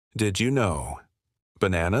Did you know?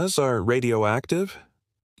 Bananas are radioactive?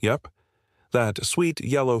 Yep. That sweet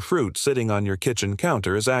yellow fruit sitting on your kitchen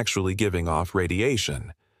counter is actually giving off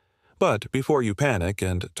radiation. But before you panic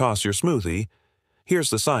and toss your smoothie, here's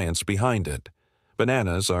the science behind it.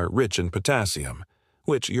 Bananas are rich in potassium,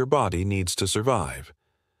 which your body needs to survive.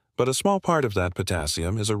 But a small part of that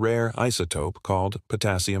potassium is a rare isotope called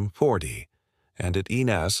potassium-40, and it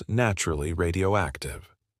is naturally radioactive.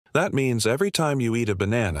 That means every time you eat a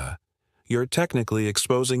banana, you're technically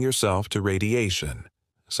exposing yourself to radiation.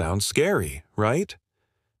 Sounds scary, right?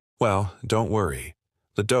 Well, don't worry.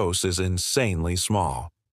 The dose is insanely small.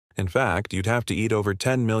 In fact, you'd have to eat over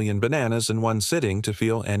 10 million bananas in one sitting to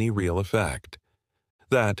feel any real effect.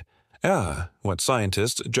 That, what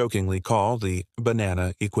scientists jokingly call the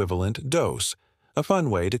banana equivalent dose, a fun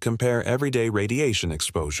way to compare everyday radiation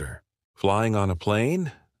exposure. Flying on a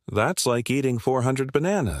plane? That's like eating 400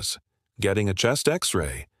 bananas. Getting a chest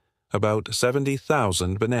x-ray? About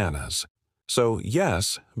 70,000 bananas. So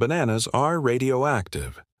yes, bananas are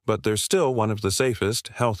radioactive, but they're still one of the safest,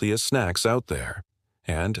 healthiest snacks out there.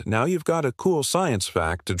 And now you've got a cool science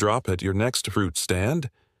fact to drop at your next fruit stand.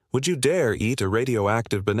 Would you dare eat a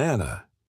radioactive banana?